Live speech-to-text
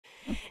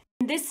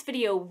In this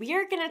video, we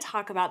are going to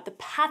talk about the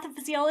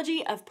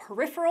pathophysiology of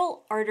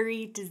peripheral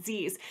artery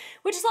disease,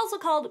 which is also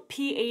called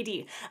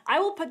PAD. I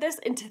will put this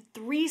into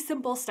 3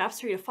 simple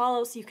steps for you to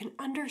follow so you can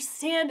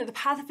understand the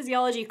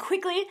pathophysiology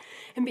quickly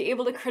and be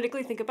able to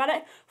critically think about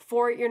it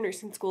for your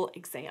nursing school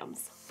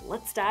exams.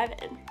 Let's dive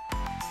in.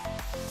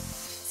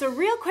 So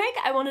real quick,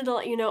 I wanted to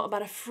let you know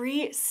about a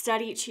free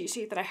study cheat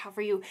sheet that I have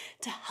for you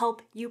to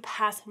help you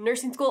pass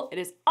nursing school. It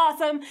is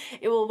awesome.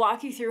 It will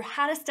walk you through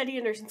how to study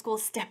in nursing school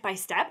step by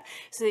step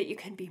so that you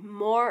can be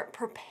more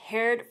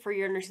prepared for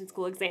your nursing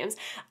school exams.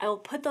 I will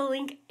put the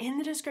link in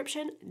the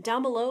description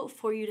down below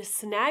for you to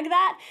snag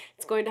that.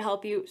 It's going to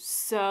help you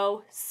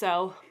so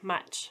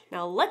much.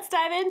 Now let's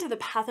dive into the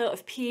patho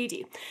of PAD.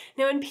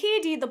 Now in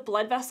PAD, the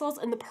blood vessels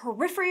in the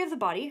periphery of the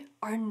body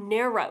are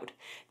narrowed.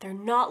 They're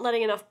not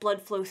letting enough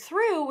blood flow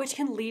through, which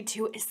can lead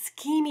to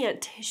ischemia,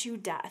 tissue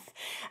death.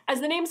 As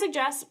the name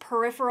suggests,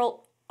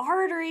 peripheral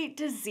artery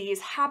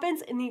disease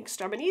happens in the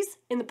extremities,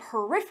 in the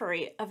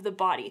periphery of the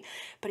body,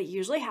 but it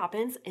usually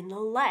happens in the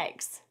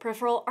legs.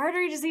 Peripheral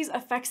artery disease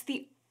affects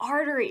the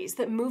arteries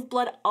that move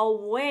blood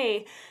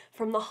away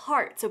from the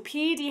heart. So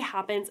PAD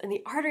happens in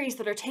the arteries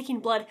that are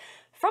taking blood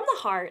from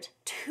the heart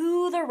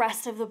to the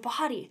rest of the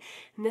body.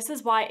 And this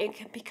is why it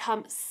can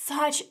become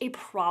such a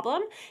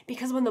problem,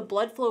 because when the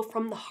blood flow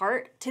from the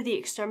heart to the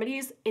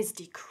extremities is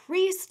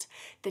decreased,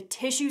 the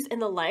tissues in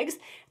the legs,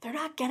 they're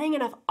not getting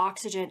enough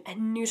oxygen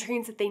and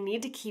nutrients that they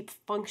need to keep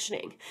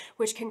functioning,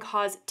 which can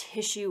cause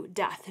tissue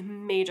death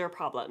and major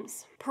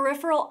problems.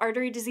 Peripheral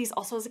artery disease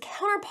also has a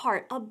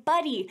counterpart, a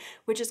buddy,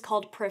 which is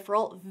called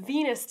peripheral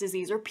venous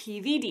disease, or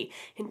PVD.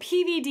 In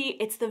PVD,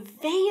 it's the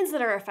veins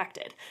that are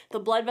affected, the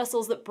blood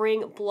vessels that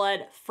bring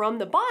blood from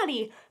the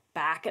body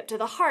back up to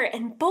the heart.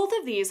 And both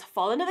of these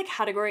fall into the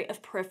category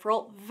of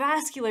peripheral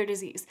vascular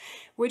disease,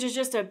 which is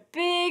just a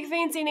big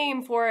fancy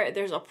name for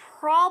there's a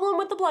problem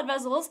with the blood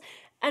vessels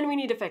and we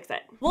need to fix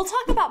it. We'll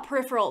talk about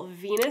peripheral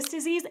venous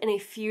disease in a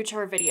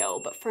future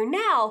video, but for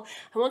now,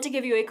 I want to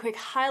give you a quick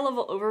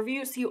high-level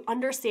overview so you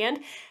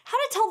understand how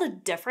to tell the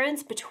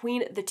difference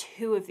between the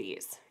two of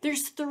these.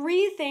 There's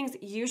 3 things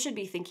you should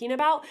be thinking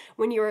about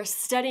when you're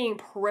studying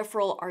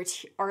peripheral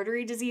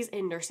artery disease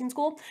in nursing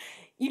school.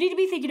 You need to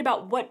be thinking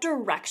about what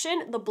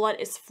direction the blood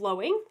is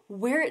flowing,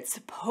 where it's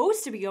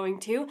supposed to be going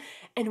to,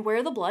 and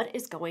where the blood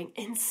is going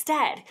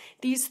instead.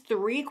 These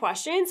 3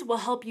 questions will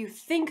help you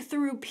think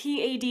through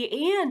PAD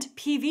and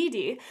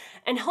PVD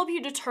and help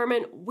you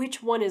determine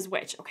which one is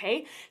which,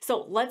 okay?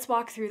 So let's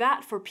walk through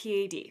that for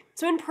PAD.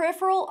 So in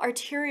peripheral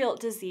arterial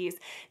disease,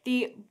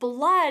 the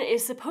blood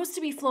is supposed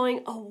to be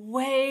flowing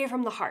away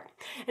from the heart,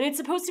 and it's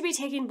supposed to be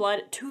taking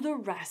blood to the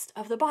rest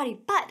of the body,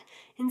 but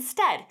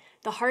instead,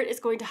 the heart is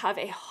going to have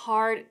a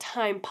hard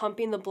time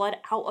pumping the blood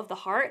out of the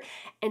heart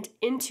and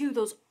into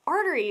those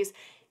arteries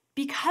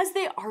because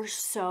they are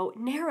so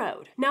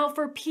narrowed. Now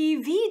for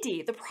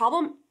PVD, the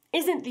problem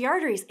isn't the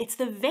arteries, it's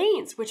the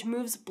veins, which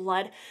moves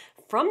blood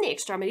from the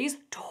extremities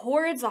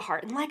towards the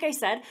heart. And like I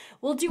said,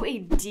 we'll do a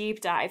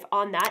deep dive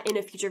on that in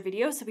a future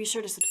video, so be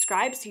sure to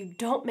subscribe so you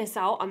don't miss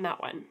out on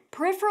that one.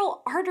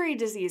 Peripheral artery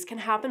disease can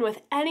happen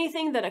with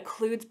anything that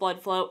occludes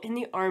blood flow in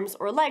the arms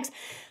or legs,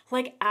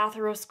 like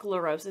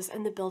atherosclerosis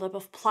and the buildup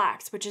of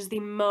plaques, which is the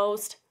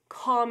most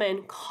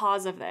common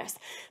cause of this.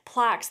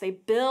 Plaques, they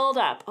build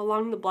up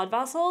along the blood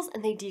vessels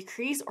and they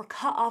decrease or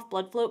cut off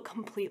blood flow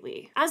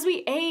completely. As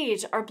we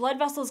age, our blood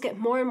vessels get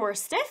more and more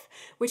stiff,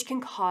 which can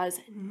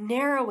cause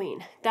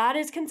narrowing. That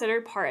is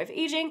considered part of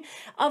aging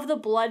of the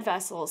blood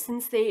vessels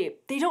since they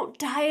don't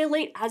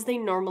dilate as they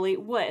normally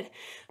would.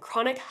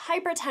 Chronic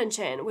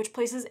hypertension, which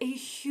places a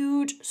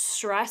huge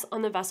stress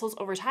on the vessels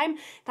over time,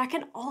 that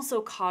can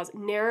also cause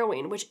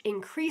narrowing, which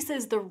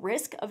increases the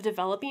risk of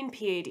developing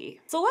PAD.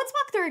 So let's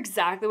walk through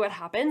exactly what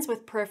happens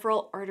with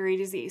peripheral artery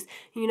disease.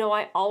 You know,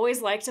 I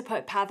always like to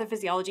put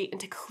pathophysiology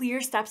into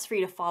clear steps for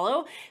you to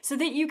follow so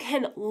that you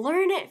can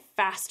learn it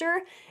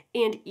faster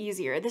and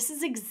easier. This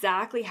is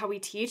exactly how we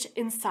teach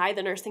inside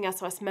the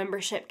NursingSOS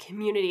membership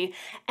community.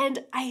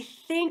 And I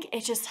think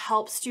it just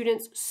helps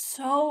students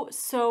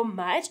so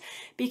much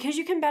because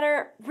you can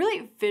better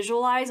really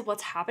visualize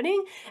what's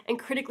happening and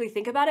critically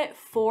think about it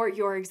for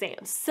your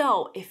exams.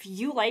 So if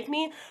you like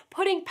me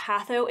putting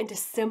patho into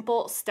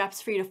simple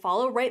steps for you to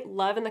follow, write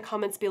love in the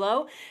comments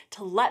below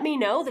to let me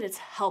know that it's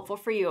helpful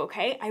for you,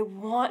 okay? I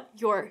want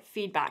your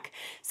feedback.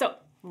 So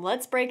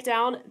let's break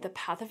down the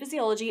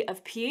pathophysiology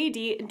of PAD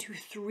into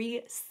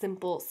 3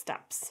 simple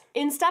steps.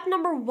 In step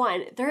number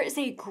 1, there is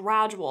a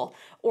gradual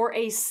or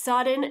a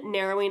sudden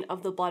narrowing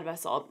of the blood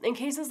vessel. In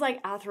cases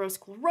like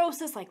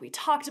atherosclerosis, like we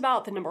talked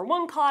about, the number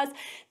 1 cause,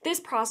 this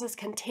process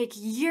can take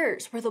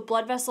years where the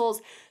blood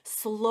vessels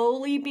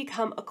slowly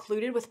become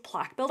occluded with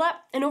plaque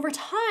buildup, and over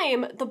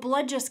time, the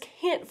blood just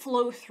can't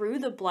flow through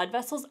the blood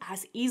vessels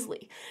as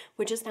easily,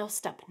 which is now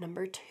step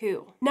number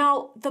 2.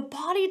 Now, the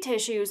body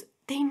tissues,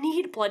 they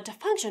need blood to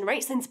function,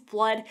 right? Since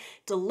blood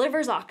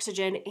delivers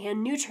oxygen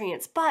and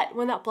nutrients, but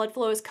when that blood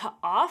flow is cut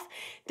off,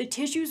 the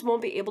tissues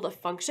won't be able to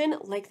function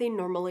like they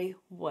normally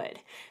would.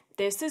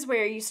 This is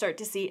where you start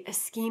to see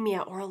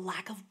ischemia or a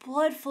lack of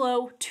blood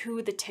flow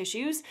to the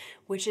tissues,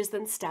 which is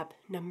then step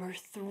number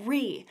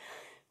 3.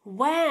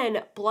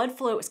 When blood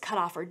flow is cut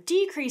off or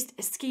decreased,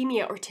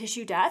 ischemia or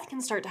tissue death can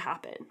start to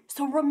happen.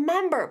 So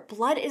remember,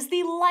 blood is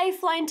the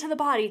lifeline to the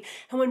body,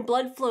 and when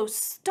blood flow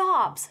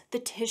stops, the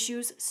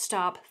tissues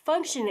stop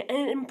functioning.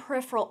 And in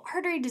peripheral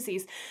artery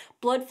disease,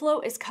 blood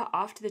flow is cut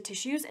off to the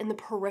tissues in the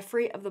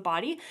periphery of the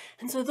body,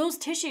 and so those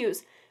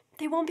tissues,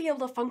 they won't be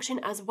able to function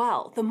as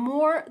well. The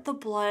more the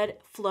blood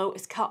flow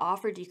is cut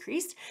off or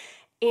decreased,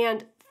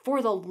 and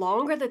for the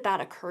longer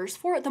that occurs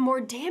for, the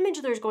more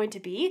damage there's going to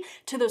be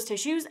to those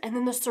tissues and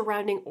then the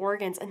surrounding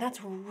organs. And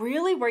that's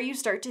really where you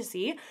start to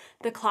see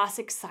the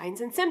classic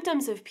signs and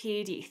symptoms of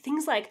PAD.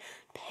 Things like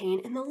pain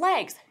in the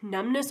legs,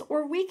 numbness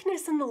or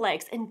weakness in the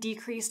legs, and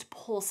decreased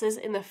pulses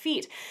in the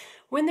feet.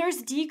 When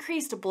there's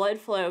decreased blood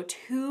flow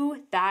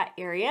to that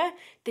area,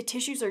 the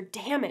tissues are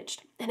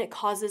damaged and it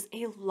causes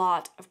a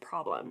lot of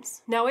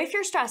problems. Now, if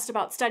you're stressed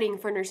about studying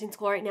for nursing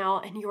school right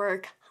now and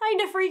you're kind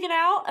of freaking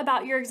out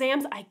about your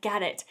exams, I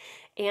get it.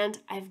 And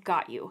I've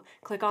got you.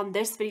 Click on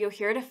this video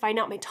here to find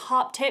out my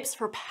top tips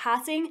for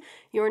passing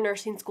your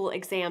nursing school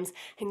exams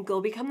and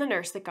go become the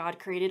nurse that God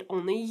created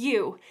only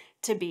you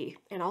to be.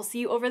 And I'll see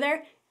you over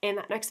there in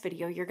that next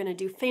video. You're gonna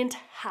do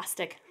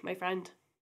fantastic, my friend.